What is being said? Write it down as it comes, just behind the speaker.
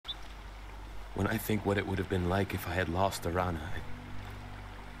When I think what it would have been like if I had lost Arana,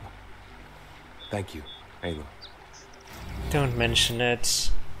 thank you, Aloy. Don't mention it.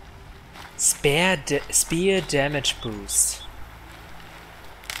 Spear damage boost.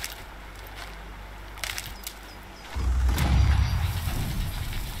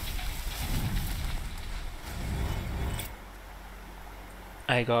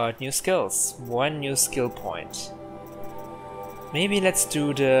 I got new skills. 1 new skill point. Maybe let's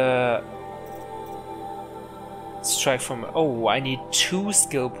do the strike from... Oh, I need 2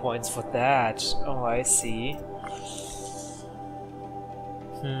 skill points for that. Oh, I see.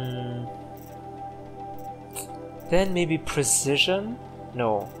 Then maybe precision?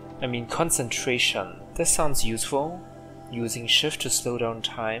 No, I mean concentration. This sounds useful. Using shift to slow down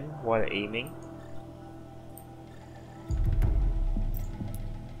time while aiming.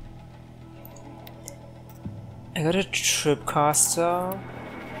 I got a tripcaster.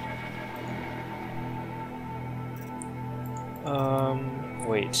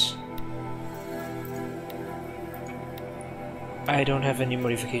 Wait. I don't have any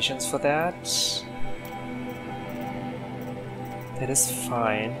modifications for that. That is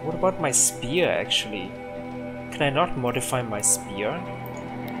fine. What about my spear, actually? Can I not modify my spear?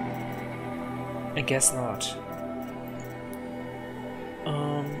 I guess not.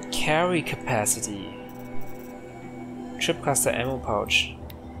 Carry capacity. Tripcaster ammo pouch.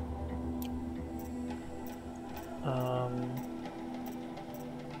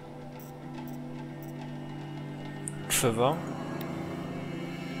 Quiver.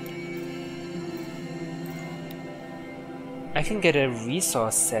 I can get a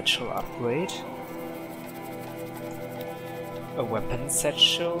resource satchel upgrade. A weapon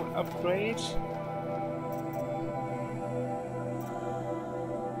satchel upgrade.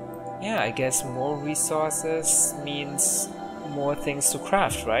 Yeah, I guess more resources means more things to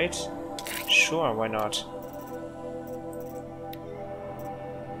craft, right? Sure, why not?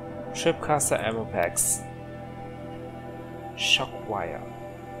 Tripcaster ammo packs. Shock wire.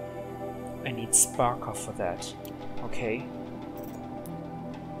 I need Sparker for that. Okay.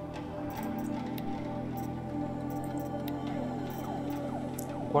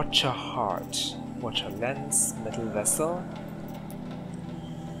 Watcher heart. Watcher lens. Metal vessel.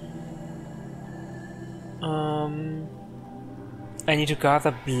 I need to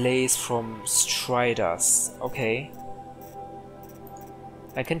gather blaze from striders. Okay.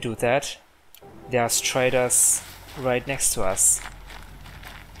 I can do that. There are striders right next to us.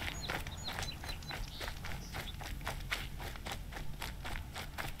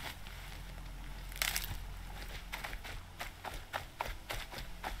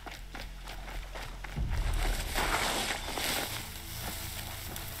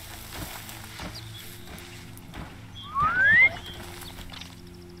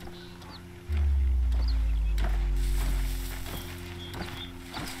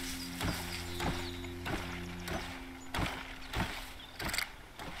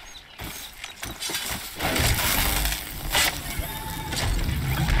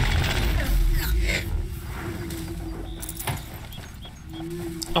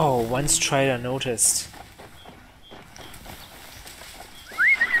 Oh, one strider noticed.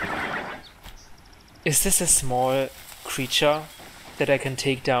 Is this a small creature that I can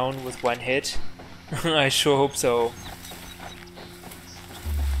take down with one hit? I sure hope so.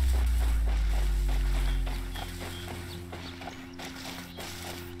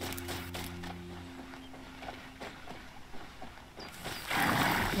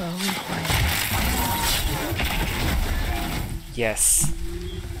 Yes.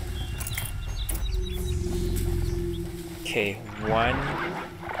 Okay, 1,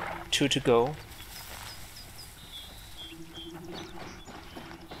 2 to go.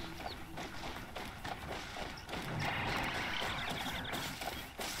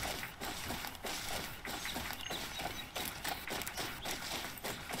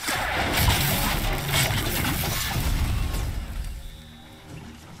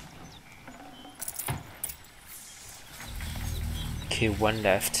 Okay, 1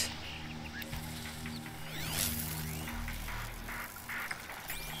 left.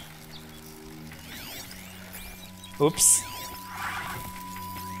 Oops.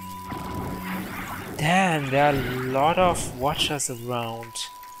 Damn, there are a lot of watchers around.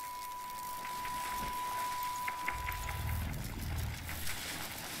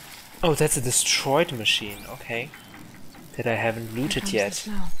 Oh, that's a destroyed machine, okay. That I haven't looted yet.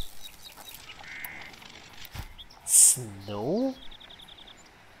 Snow?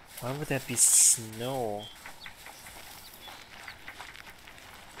 Why would that be snow?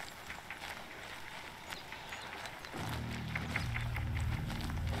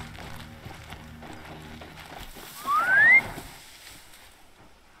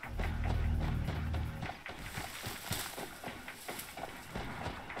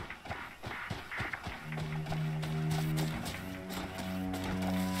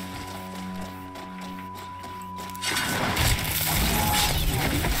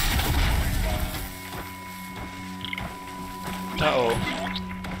 Uh-oh.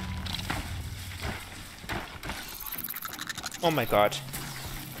 Oh my god.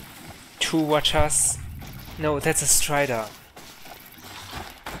 2 watchers. No, that's a strider.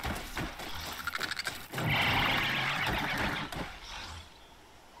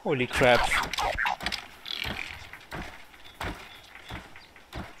 Holy crap.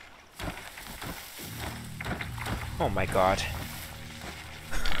 Oh my god.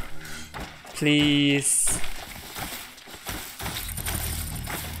 Please.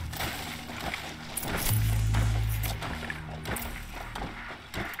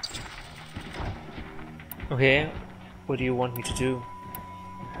 Okay, what do you want me to do?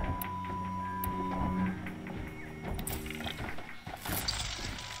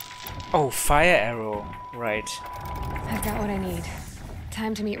 Oh, fire arrow. Right. I've got what I need.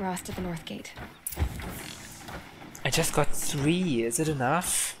 Time to meet Rost at the North Gate. I just got 3. Is it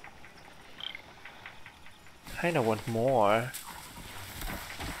enough? Kinda want more.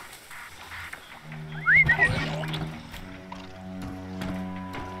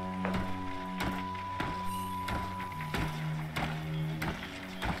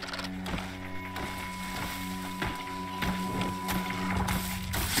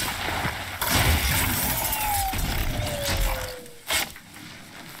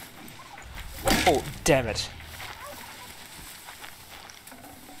 Oh, damn it.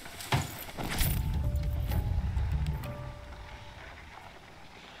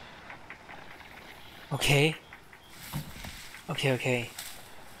 Okay. Okay.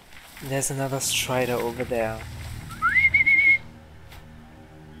 There's another strider over there.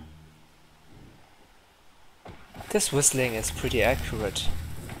 This whistling is pretty accurate.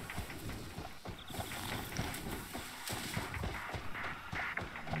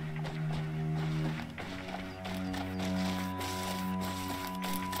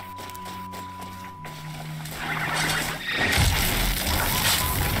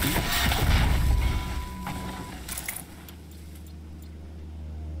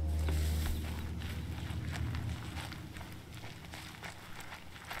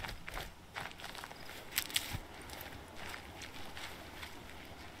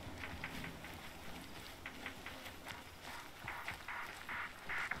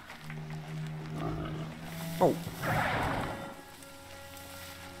 Oh.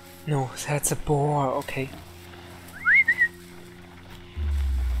 No, that's a boar, okay.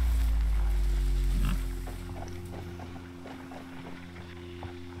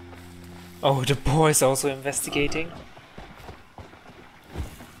 Oh, the boar is also investigating.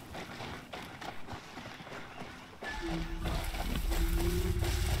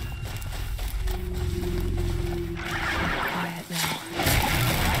 Quiet now.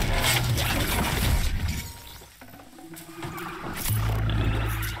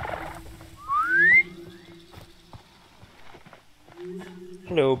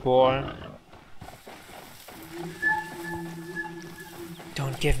 Hello, boar.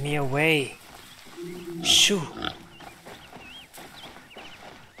 Don't give me away. Shoo.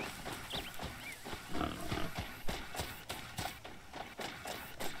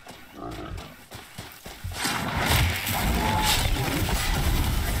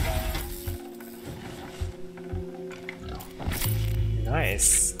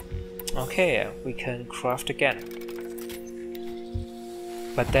 Nice. Okay, we can craft again.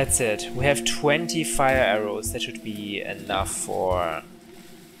 But that's it. We have 20 fire arrows. That should be enough for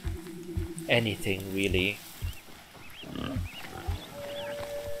anything, really.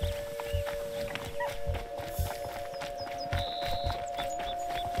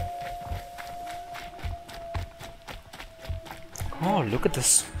 Oh, look at the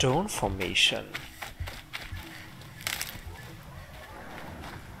stone formation.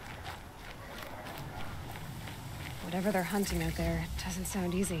 Whatever they're hunting out there, it doesn't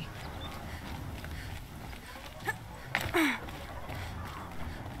sound easy.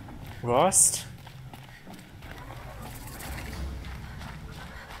 Rost?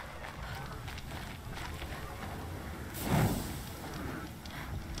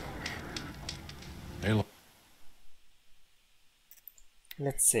 Aloy,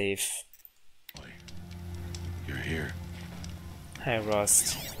 Let's save. you're here. Hi,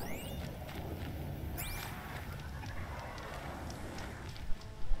 Rost.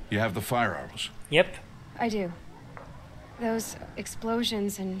 You have the fire arrows. Yep. I do. Those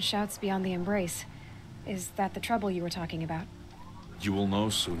explosions and shouts beyond the embrace. Is that the trouble you were talking about? You will know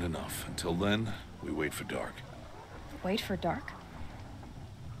soon enough. Until then, we wait for dark. Wait for dark?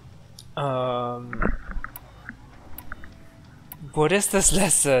 What is this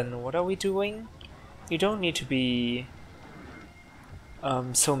lesson? What are we doing? You don't need to be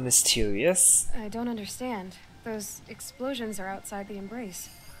so mysterious. I don't understand. Those explosions are outside the embrace.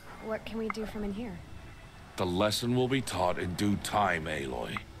 What can we do from in here? The lesson will be taught in due time,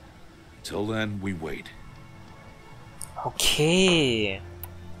 Aloy. Till then, we wait. Okay.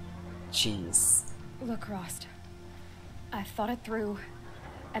 Jeez. Look, Rost. I've thought it through,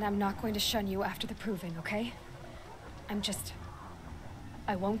 and I'm not going to shun you after the proving, okay?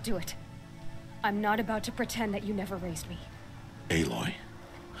 I won't do it. I'm not about to pretend that you never raised me. Aloy,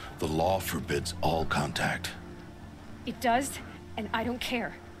 the law forbids all contact. It does, and I don't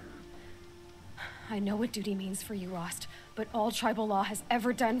care. I know what duty means for you, Rost, but all tribal law has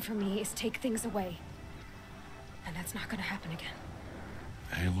ever done for me is take things away. And that's not gonna happen again.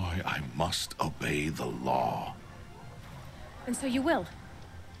 Aloy, I must obey the law. And so you will.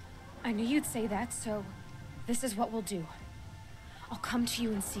 I knew you'd say that, so this is what we'll do. I'll come to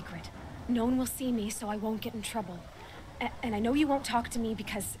you in secret. No one will see me, so I won't get in trouble. And I know you won't talk to me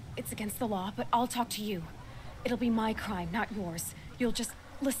because it's against the law, but I'll talk to you. It'll be my crime, not yours. You'll just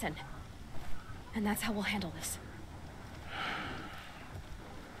listen. And that's how we'll handle this.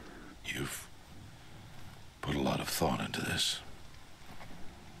 You've put a lot of thought into this.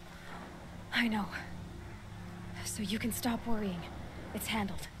 I know. So you can stop worrying. It's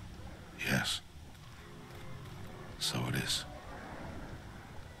handled. Yes. So it is.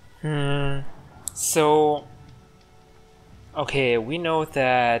 So... Okay, we know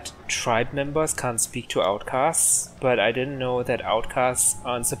that tribe members can't speak to outcasts, but I didn't know that outcasts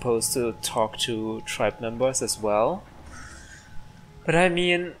aren't supposed to talk to tribe members as well. But I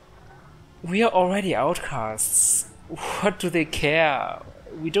mean, we are already outcasts. What do they care?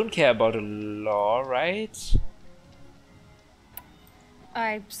 We don't care about the law, right?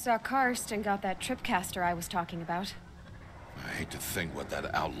 I saw Karst and got that tripcaster I was talking about. I hate to think what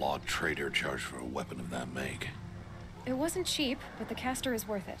that outlawed trader charged for a weapon of that make. It wasn't cheap, but the caster is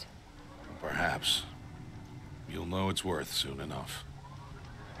worth it. Perhaps. You'll know it's worth soon enough.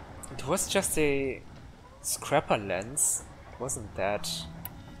 It was just a scrapper lens. It wasn't that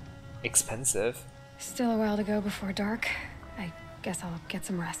expensive. Still a while to go before dark. I guess I'll get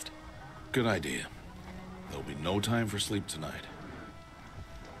some rest. Good idea. There'll be no time for sleep tonight.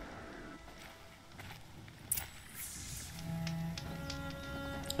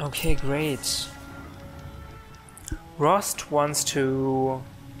 Okay, great. Rost wants to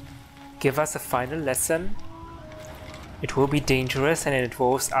give us a final lesson. It will be dangerous and it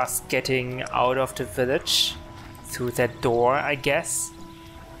involves us getting out of the village through that door, I guess.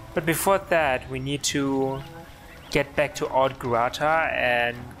 But before that, we need to get back to Old Grata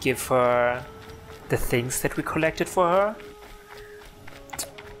and give her the things that we collected for her.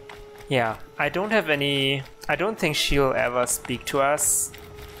 Yeah, I don't think she'll ever speak to us.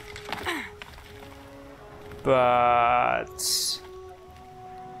 But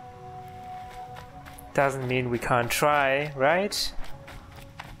doesn't mean we can't try, right?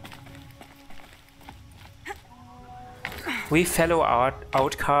 We fellow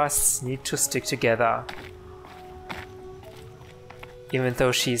outcasts need to stick together. Even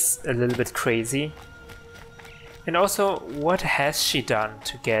though she's a little bit crazy. And also, what has she done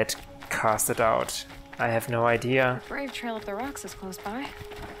to get casted out? I have no idea. The brave trail of the rocks is close by.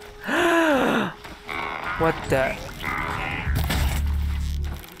 What the?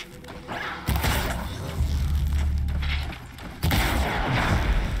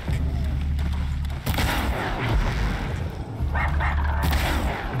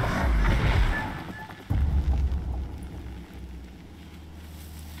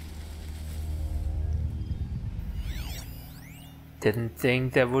 Didn't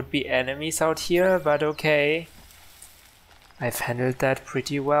think there would be enemies out here, but okay. I've handled that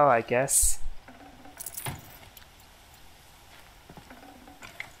pretty well, I guess.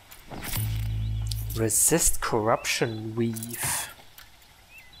 Resist corruption weave.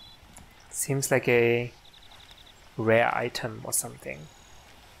 Seems like a rare item or something.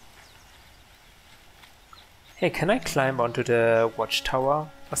 Hey, can I climb onto the watchtower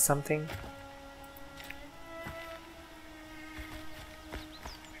or something?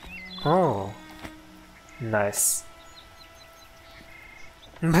 Oh, nice.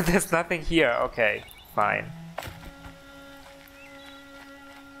 But there's nothing here. Okay, fine.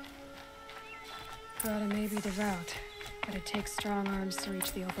 Grata may be devout, but it takes strong arms to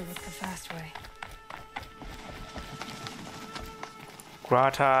reach the Overlook the fast way.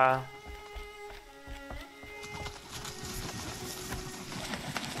 Grata.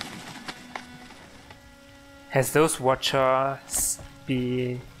 Has those watchers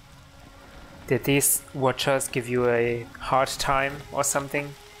be... Did these watchers give you a hard time or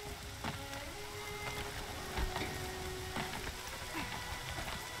something?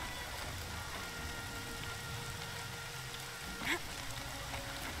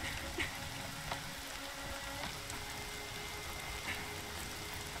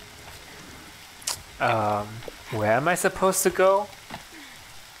 Where am I supposed to go?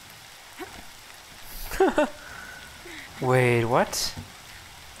 Wait, what?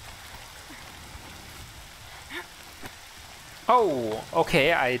 Oh,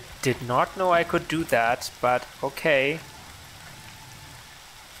 okay, I did not know I could do that, but okay.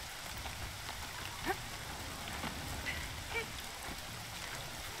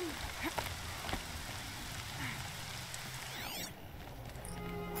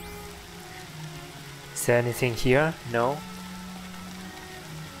 Is there anything here? No.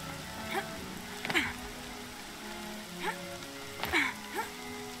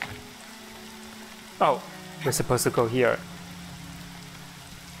 Oh, we're supposed to go here.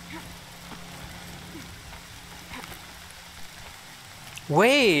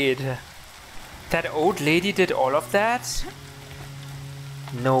 Wait! That old lady did all of that?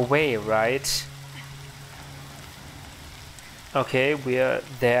 No way, right? Okay, we're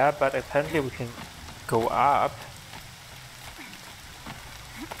there, but apparently we can go up.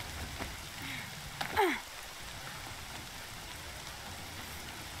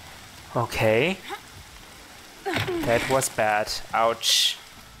 Okay. That was bad. Ouch.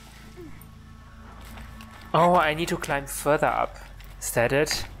 Oh, I need to climb further up. Is that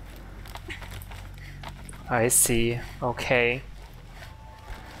it? I see. Okay.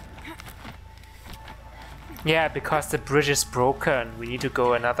 Yeah, because the bridge is broken. We need to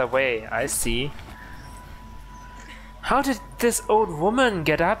go another way. I see. How did this old woman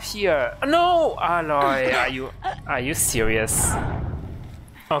get up here? No! Aloy, are you serious?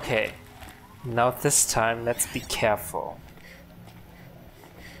 Okay. Now this time, let's be careful.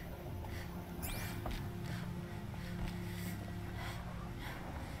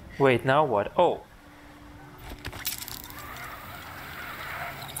 Wait, now what? Oh.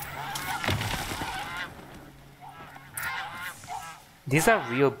 These are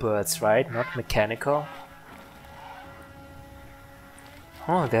real birds, right? Not mechanical.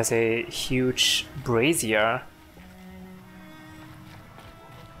 Oh, there's a huge brazier.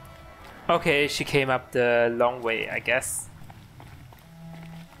 Okay, she came up the long way, I guess.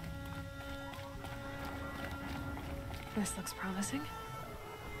 This looks promising.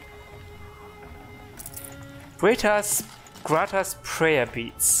 Grata's prayer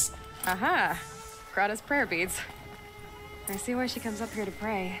beads. Aha! Grata's prayer beads. I see why she comes up here to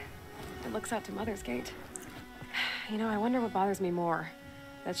pray. It looks out to Mother's Gate. You know, I wonder what bothers me more.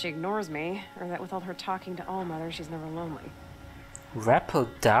 That she ignores me, or that with all her talking to All Mother, she's never lonely. Rappel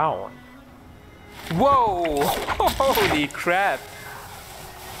down. Whoa! Holy crap!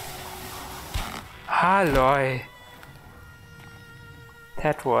 Aloy.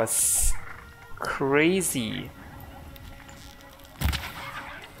 That was crazy.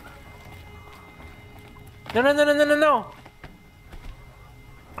 No.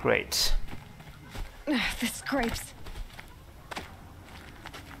 Great. The scrapes.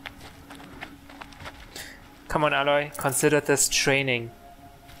 Come on, Aloy. Consider this training.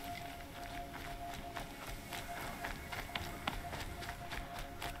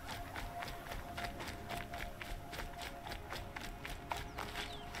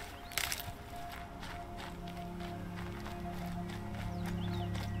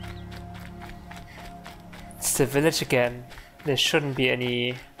 It's the village again. There shouldn't be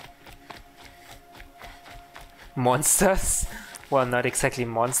any monsters. Well, not exactly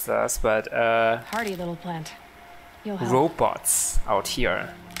monsters, but Hardy little plant. You'll help. robots out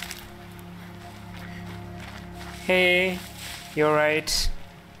here. Hey, you're right.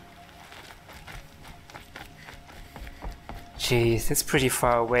 Jeez, it's pretty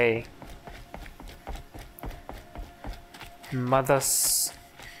far away. Mother's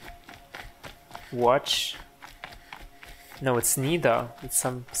watch? No, it's neither. It's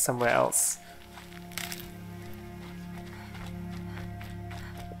somewhere else.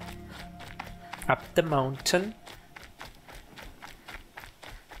 Up the mountain.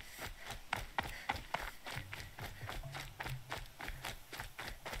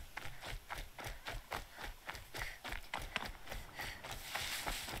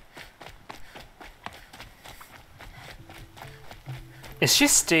 Is she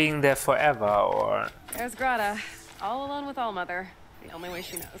staying there forever, or? There's Grata, all alone with All Mother. The only way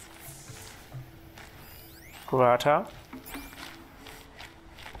she knows. Grata?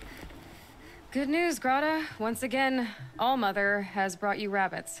 Good news, Grata. Once again, All Mother has brought you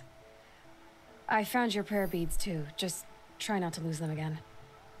rabbits. I found your prayer beads too. Just try not to lose them again.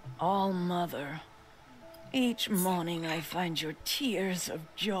 All Mother. Each morning I find your tears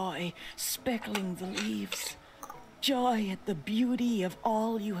of joy speckling the leaves. Joy at the beauty of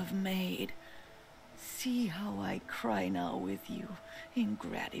all you have made. See how I cry now with you in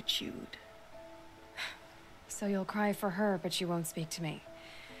gratitude. So you'll cry for her, but you won't speak to me.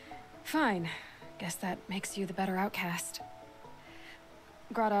 Fine. Guess that makes you the better outcast.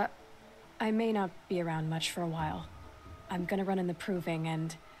 Grata, I may not be around much for a while. I'm gonna run in the proving,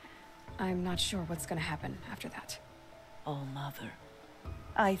 and I'm not sure what's gonna happen after that. Oh, Mother,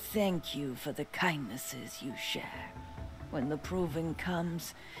 I thank you for the kindnesses you share. When the proving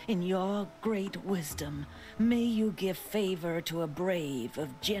comes, in your great wisdom, may you give favor to a brave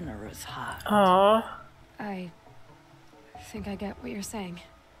of generous heart. Aww. I think I get what you're saying.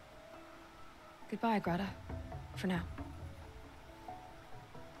 Goodbye, Grata. For now.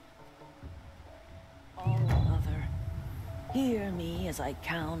 Oh, Mother, hear me as I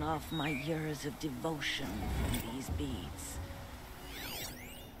count off my years of devotion from these beads.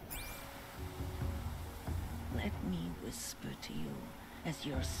 Let me whisper to you as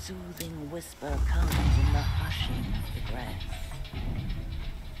your soothing whisper comes in the hushing of the grass.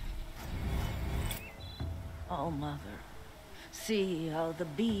 Oh, Mother, see how the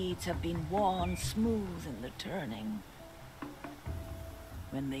beads have been worn smooth in the turning.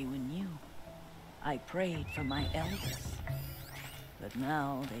 When they were new, I prayed for my elders, but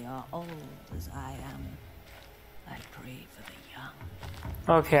now they are old as I am. I pray for the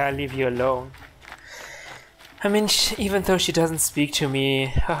young. Okay, I'll leave you alone. I mean, even though she doesn't speak to me,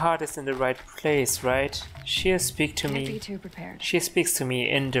 her heart is in the right place, right? She speaks to Can't me. be too prepared. She speaks to me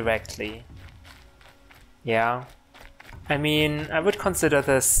indirectly. Yeah. I mean, I would consider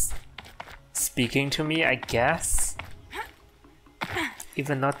this speaking to me, I guess.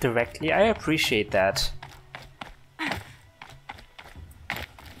 Even not directly. I appreciate that.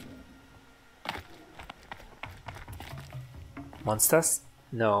 Monsters?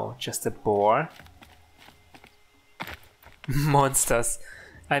 No, just a boar. Monsters.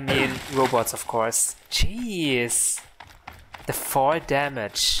 I mean, robots, of course. Jeez. The fall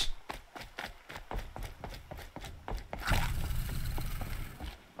damage.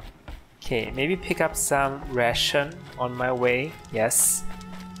 Okay, maybe pick up some ration on my way. Yes.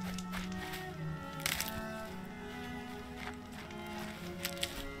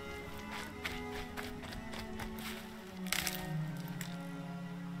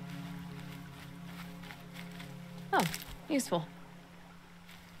 Oh, useful.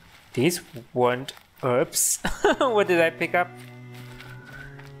 These weren't herbs. What did I pick up?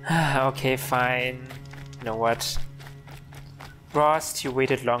 Okay, fine. You know what? Rost, you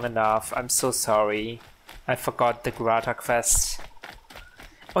waited long enough. I'm so sorry. I forgot the Grata quest.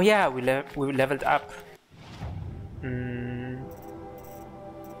 Oh yeah, we leveled up.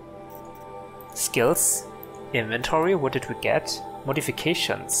 Skills? Inventory? What did we get?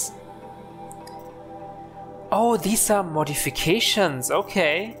 Modifications. Oh, these are modifications.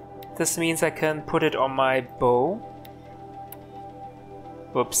 Okay. This means I can put it on my bow.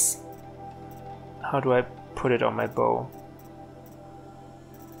 Whoops. How do I put it on my bow?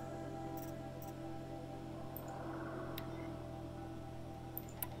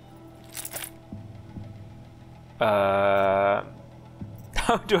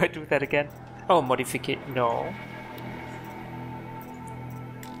 How do I do that again? Oh, modification. No.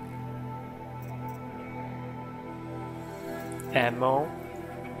 Ammo.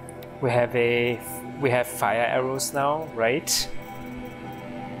 We have fire arrows now, right?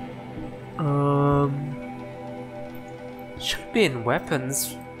 Should be in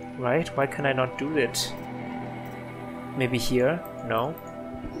weapons, right? Why can I not do it? Maybe here? No.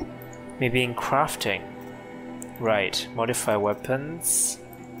 Maybe in crafting. Right, modify weapons.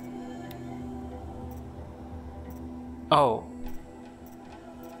 Oh.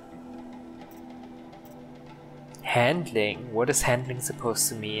 Handling? What is handling supposed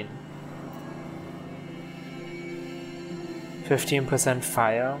to mean? 15%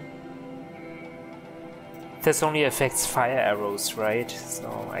 fire? This only affects fire arrows, right? So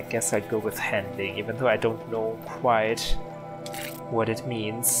I guess I'd go with handling, even though I don't know quite what it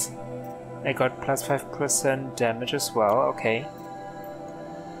means. I got plus 5% damage as well, okay.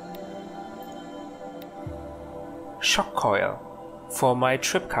 Shock coil for my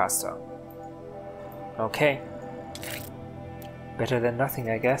tripcaster. Okay. Better than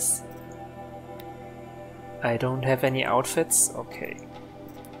nothing, I guess. I don't have any outfits? Okay.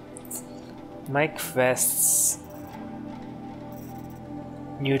 My quests.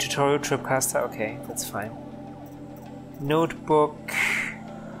 New tutorial tripcaster? Okay, that's fine. Notebook.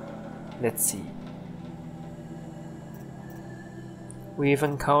 Let's see. We've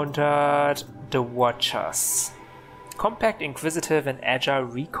encountered the Watchers. Compact, inquisitive, and agile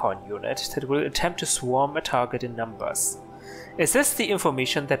recon unit that will attempt to swarm a target in numbers. Is this the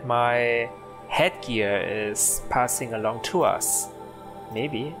information that my headgear is passing along to us?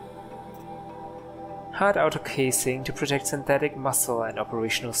 Maybe. Hard outer casing to protect synthetic muscle and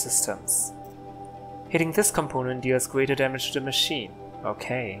operational systems. Hitting this component deals greater damage to the machine.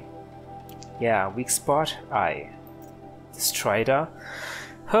 Okay. Yeah, weak spot, eye. Strider.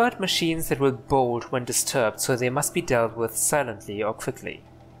 Hurt machines that will bolt when disturbed, so they must be dealt with silently or quickly.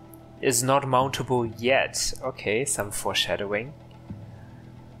 Is not mountable yet. Okay, some foreshadowing.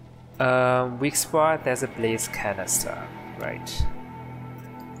 Weak spot, there's a blaze canister. Right.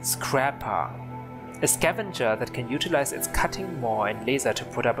 Scrapper. A scavenger that can utilize its cutting maw and laser to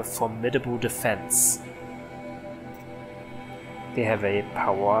put up a formidable defense. They have a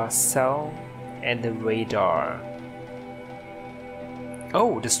power cell and a radar.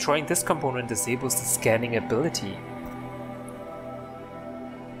 Oh, destroying this component disables the scanning ability.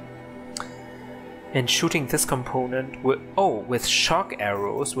 And shooting this component with shock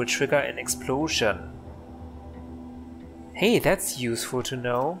arrows will trigger an explosion. Hey, that's useful to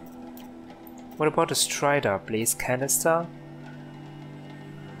know. What about a Strider? Blaze canister?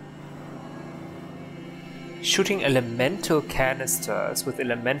 Shooting elemental canisters with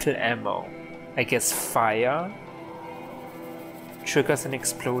elemental ammo. I guess fire triggers an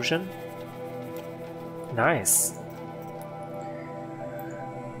explosion. Nice.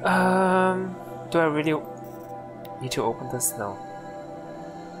 Do I really need to open this? No.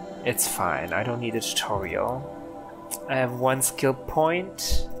 It's fine, I don't need a tutorial. I have one skill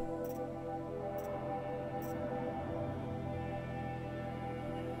point.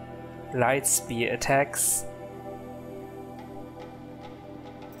 Light spear attacks.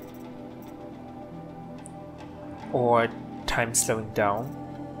 Or time slowing down.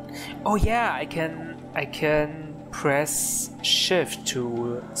 Oh yeah, I can press shift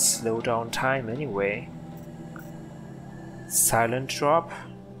to slow down time anyway. Silent drop.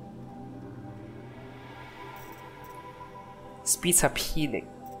 Speeds up healing.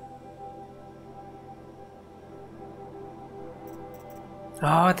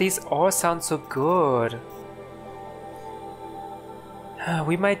 Oh, these all sound so good.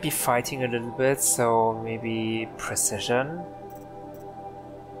 We might be fighting a little bit, so maybe precision.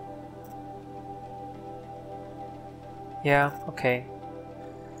 Yeah, okay.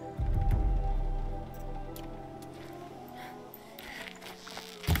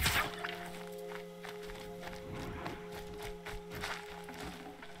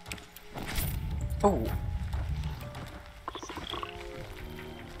 Oh.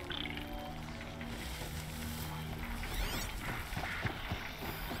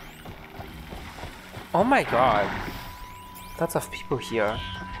 Oh my god. Lots of people here.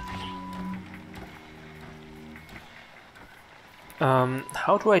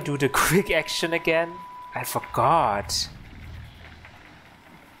 How do I do the quick action again? I forgot.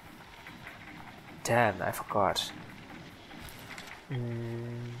 Damn, I forgot.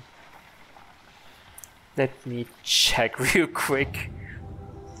 Let me check real quick.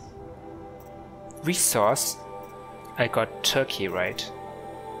 Resource. I got turkey, right?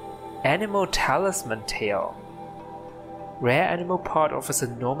 Animal talisman tail. Rare animal part offers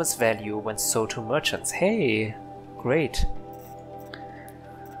enormous value when sold to merchants. Hey, great.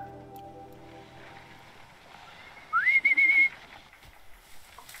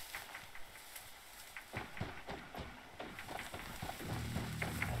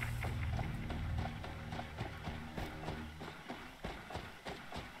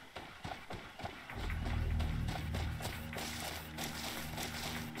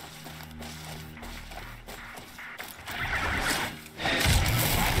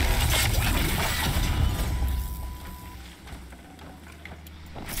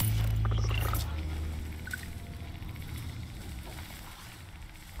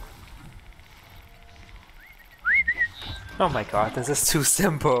 Oh my god, this is too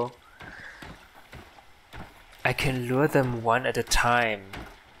simple. I can lure them one at a time.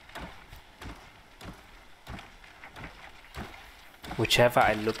 Whichever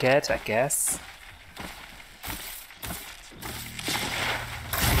I look at, I guess.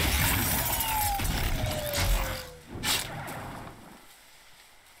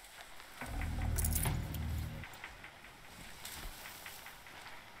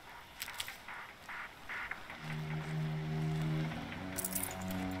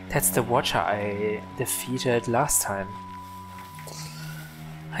 That's the watcher I defeated last time.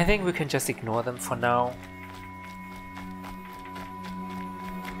 I think we can just ignore them for now.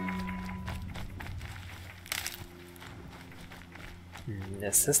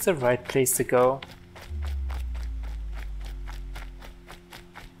 Is this the right place to go?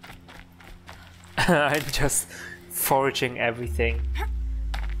 I'm just foraging everything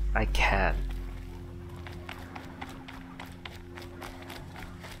I can.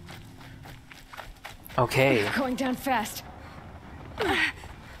 Okay. Going down fast.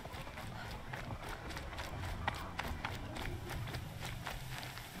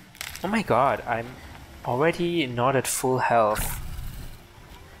 Oh my god, I'm already not at full health.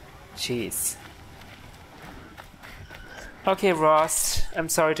 Jeez. Okay, Ross, I'm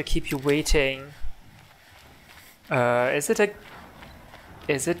sorry to keep you waiting. Is it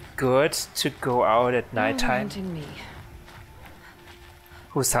good to go out at Now you're nighttime? hunting me.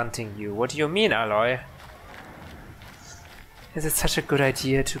 Who's hunting you? What do you mean, Aloy? Is it such a good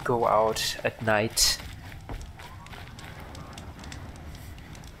idea to go out at night?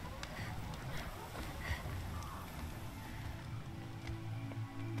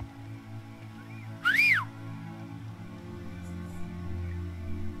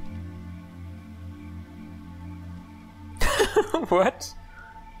 What?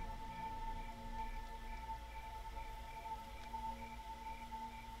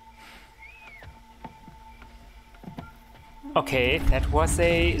 Okay, that was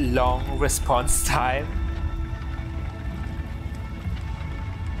a long response time.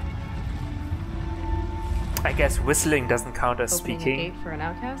 I guess whistling doesn't count as Opening a speaking. gate for an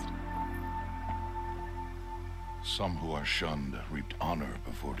outcast? Some who are shunned reaped honor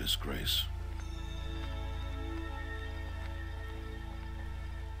before disgrace.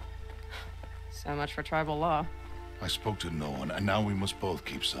 So much for tribal law. I spoke to no one, and now we must both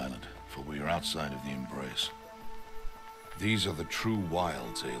keep silent, for we are outside of the embrace. These are the true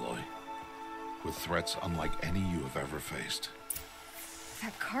wilds, Aloy, with threats unlike any you have ever faced.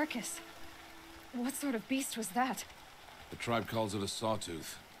 That carcass. What sort of beast was that? The tribe calls it a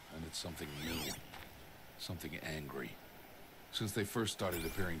sawtooth, and it's something new. Something angry. Since they first started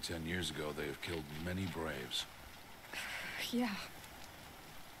appearing 10 years ago, they have killed many braves. Yeah.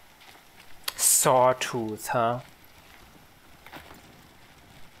 Sawtooth, huh?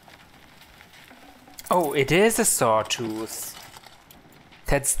 Oh, it is a sawtooth.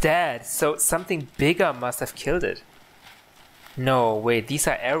 That's dead, so something bigger must have killed it. No, wait, these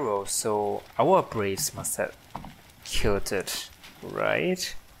are arrows, so our braves must have killed it,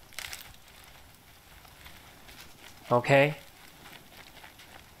 right? Okay.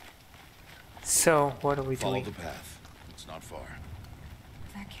 So, what are we Follow doing? the path. It's not far.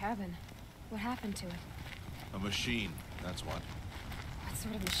 That cabin. What happened to it? A machine, that's what. What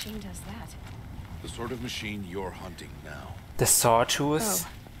sort of machine does that? The sort of machine you're hunting now. The sawtooth?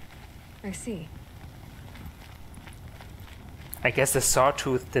 Oh. I see. I guess the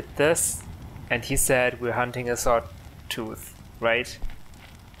sawtooth did this, and he said we're hunting a sawtooth, right?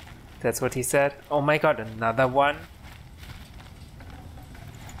 That's what he said? Oh my god, another one?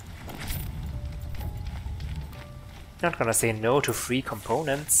 Not gonna say no to free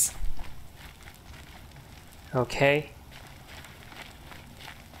components. Okay.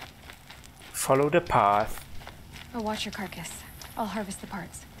 Follow the path. I'll watch your carcass. I'll harvest the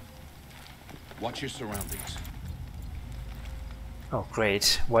parts. Watch your surroundings. Oh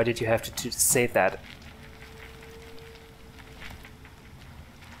great, why did you have to say that?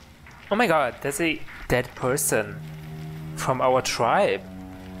 Oh my god, there's a dead person from our tribe.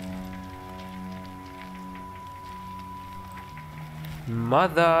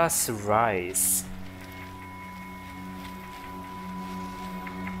 Mother's rice.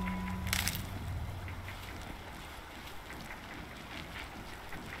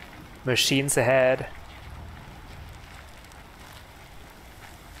 Machines ahead.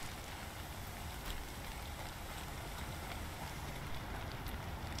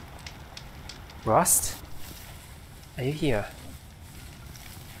 Rust? Are you here?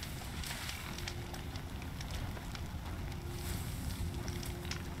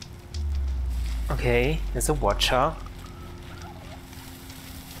 Okay, there's a watcher.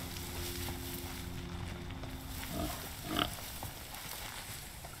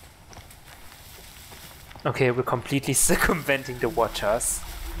 Okay, we're completely circumventing the watchers.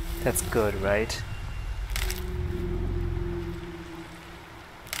 That's good, right?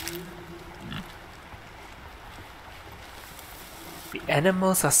 The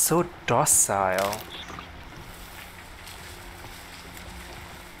animals are so docile.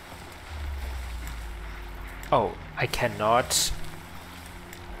 Oh, I cannot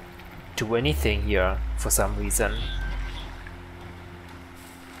do anything here for some reason.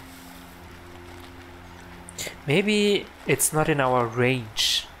 Maybe it's not in our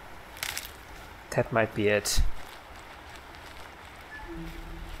range. That might be it.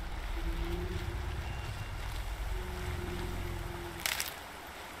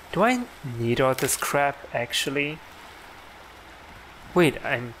 Do I need all this crap actually? Wait,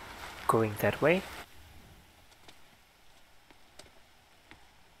 I'm going that way?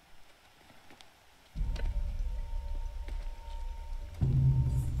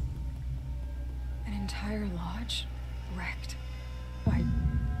 Lodge wrecked by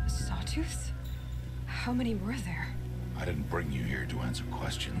sawtooths? How many were there? I didn't bring you here to answer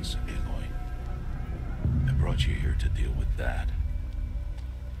questions, Aloy. I brought you here to deal with that.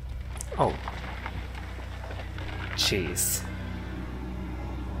 Oh. Jeez.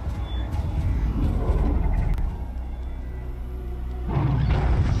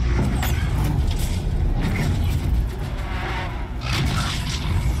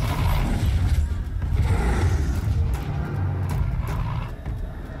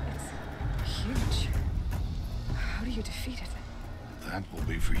 Huge. How do you defeat it? That will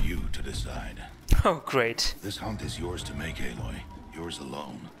be for you to decide. Oh, great. This hunt is yours to make, Aloy. Yours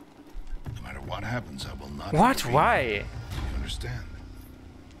alone. No matter what happens, I will not What? intervene. Why? You understand?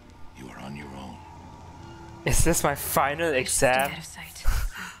 You are on your own. Is this my final Stay exam? out of sight.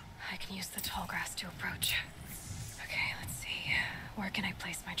 I can use the tall grass to approach. Okay, let's see. Where can I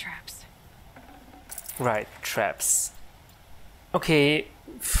place my traps? Right, traps. Okay,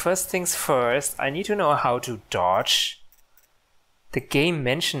 first things first, I need to know how to dodge. The game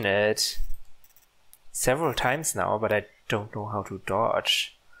mentioned it several times now, but I don't know how to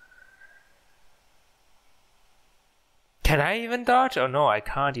dodge. Can I even dodge? Oh no, I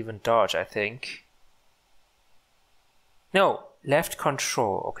can't even dodge, I think. No, left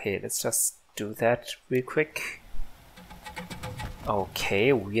control. Okay, let's just do that real quick.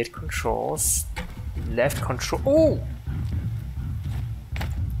 Okay, weird controls. Left control. Oh!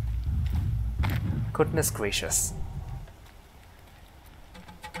 Goodness gracious.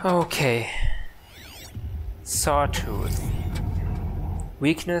 Okay. Sawtooth.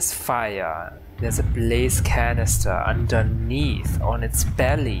 Weakness fire. There's a blaze canister underneath on its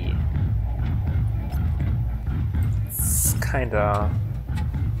belly. It's kinda...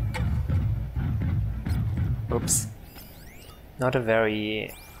 Oops. Not a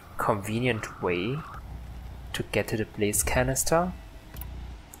very convenient way to get to the blaze canister.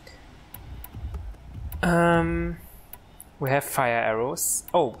 We have fire arrows.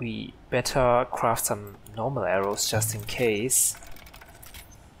 Oh, we better craft some normal arrows just in case.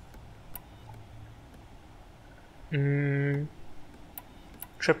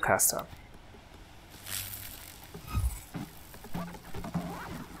 Tripcaster.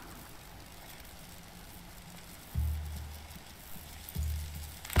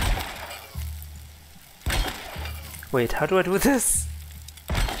 Wait, how do I do this?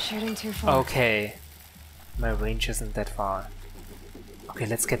 Shooting too far. Okay. My range isn't that far. Okay,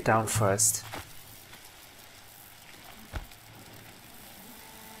 let's get down first.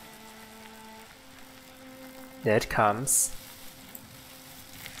 There it comes.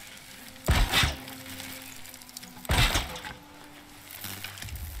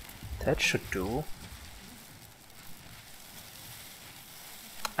 That should do.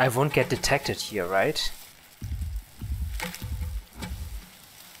 I won't get detected here, right?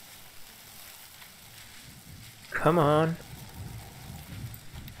 Come on.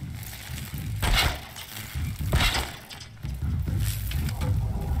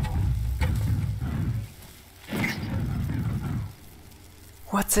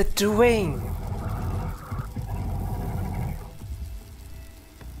 What's it doing?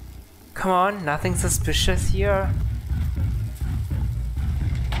 Come on, nothing suspicious here.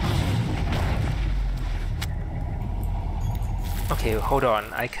 Okay, hold on.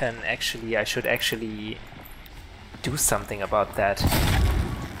 I should actually do something about that.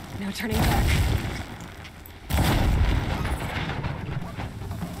 No turning back.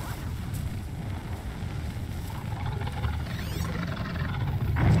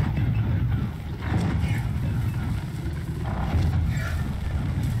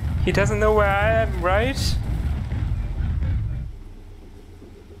 He doesn't know where I am, right?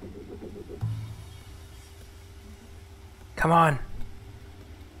 Come on.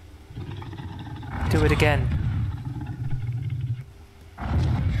 Do it again.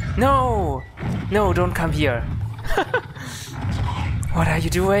 No! No, don't come here. What are you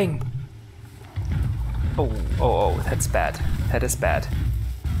doing? Oh, that's bad. That is bad.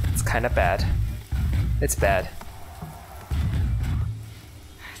 It's kind of bad. It's bad.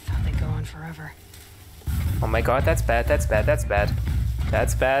 I thought they'd go on forever. Oh my god, that's bad, that's bad, that's bad.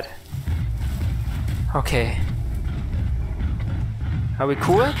 That's bad. Okay. Are we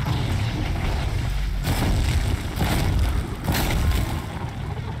cool?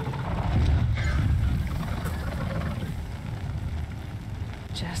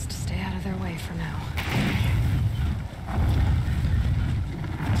 Just stay out of their way for now.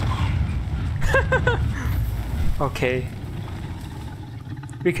 Okay.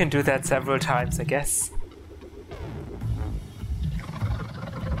 We can do that several times, I guess.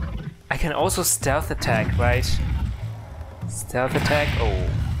 I can also stealth attack, right? Stealth attack? Oh.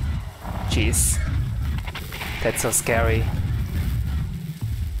 Jeez. That's so scary.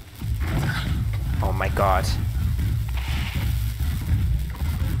 Oh my god.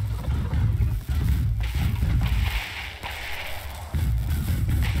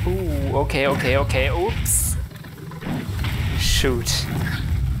 Ooh, okay, okay, okay. Oops. Shoot.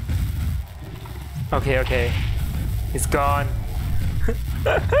 Okay, okay. He's gone.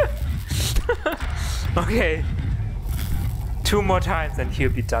 Okay. 2 more times and he'll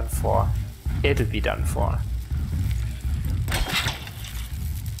be done for. It'll be done for.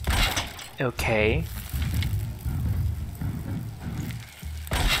 Okay.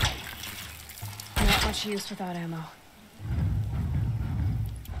 Not much use without ammo.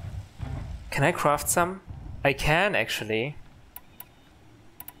 Can I craft some? I can actually.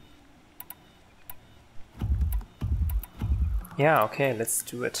 Yeah, okay, let's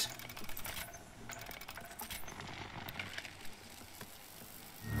do it.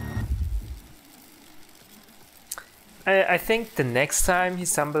 I think the next time he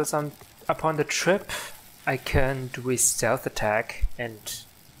stumbles upon the trip, I can do a stealth attack and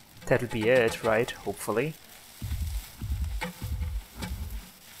that'll be it, right? Hopefully.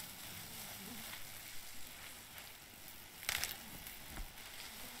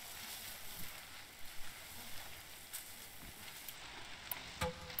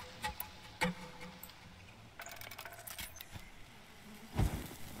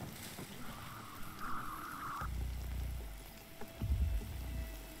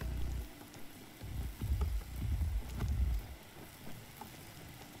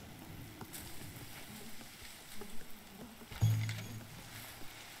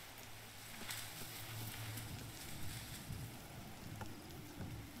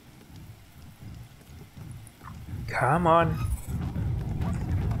 Come on.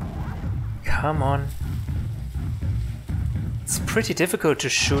 Come on. It's pretty difficult to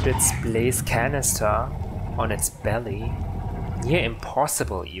shoot its blaze canister on its belly. Near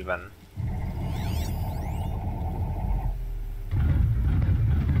impossible even.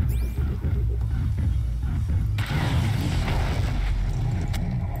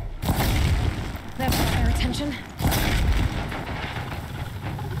 That got our attention.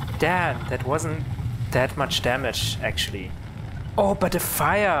 Damn, that wasn't that much damage actually. Oh, but the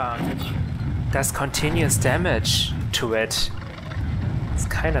fire does continuous damage to it. It's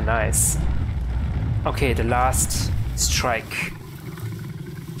kinda nice. Okay, the last strike.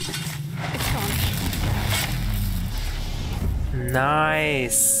 It's gone.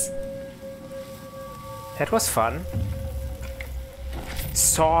 Nice. That was fun.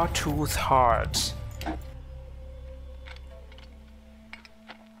 Sawtooth Heart.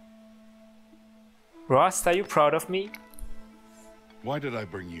 Rost, are you proud of me? Why did I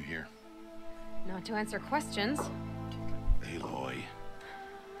bring you here? Not to answer questions. Aloy.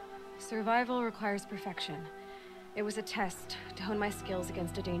 Survival requires perfection. It was a test to hone my skills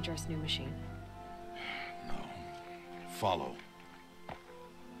against a dangerous new machine. No. Follow.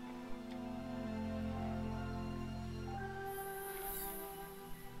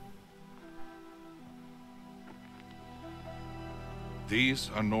 These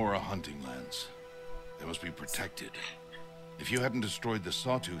are Nora hunting lands. They must be protected. If you hadn't destroyed the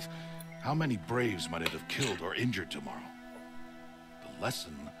Sawtooth, how many Braves might it have killed or injured tomorrow? The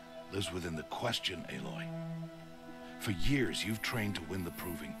lesson lives within the question, Aloy. For years, you've trained to win the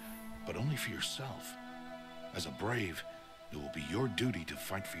proving, but only for yourself. As a Brave, it will be your duty to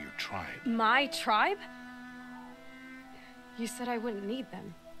fight for your tribe. My tribe? You said I wouldn't need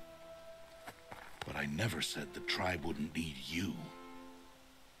them. But I never said the tribe wouldn't need you.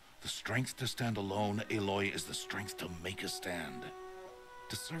 The strength to stand alone, Aloy, is the strength to make a stand.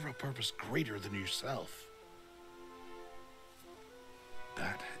 To serve a purpose greater than yourself.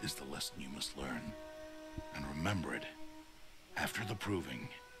 That is the lesson you must learn. And remember it. After the proving.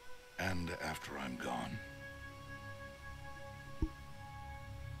 And after I'm gone.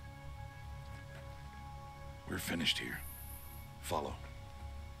 We're finished here. Follow.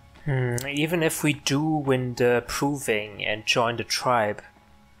 Even if we do win the proving and join the tribe,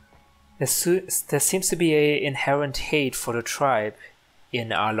 there seems to be an inherent hate for the tribe in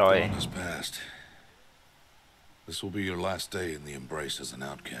Aloy. Dawn has passed. This will be your last day in the Embrace as an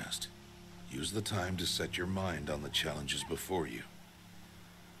outcast. Use the time to set your mind on the challenges before you.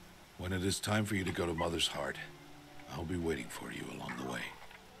 When it is time for you to go to Mother's Heart, I'll be waiting for you along the way.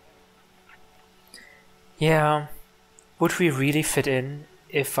 Yeah, would we really fit in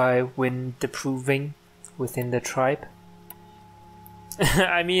if I win the proving within the tribe?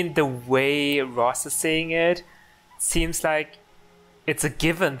 I mean, the way Ross is saying it seems like it's a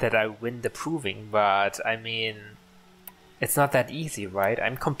given that I win the proving, but I mean, it's not that easy, right?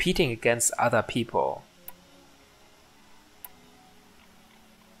 I'm competing against other people.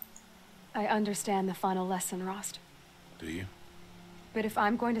 I understand the final lesson, Rost. Do you? But if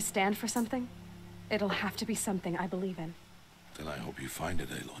I'm going to stand for something, it'll have to be something I believe in. Then I hope you find it,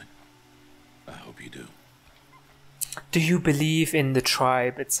 Aloy. I hope you do. Do you believe in the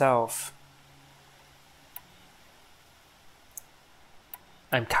tribe itself?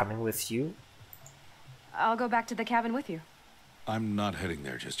 I'm coming with you. I'll go back to the cabin with you. I'm not heading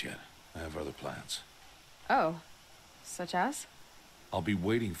there just yet. I have other plans. Oh, such as? I'll be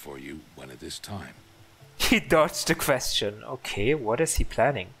waiting for you when it is time. He dodged the question. Okay, what is he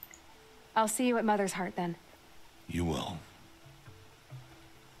planning? I'll see you at Mother's Heart then. You will.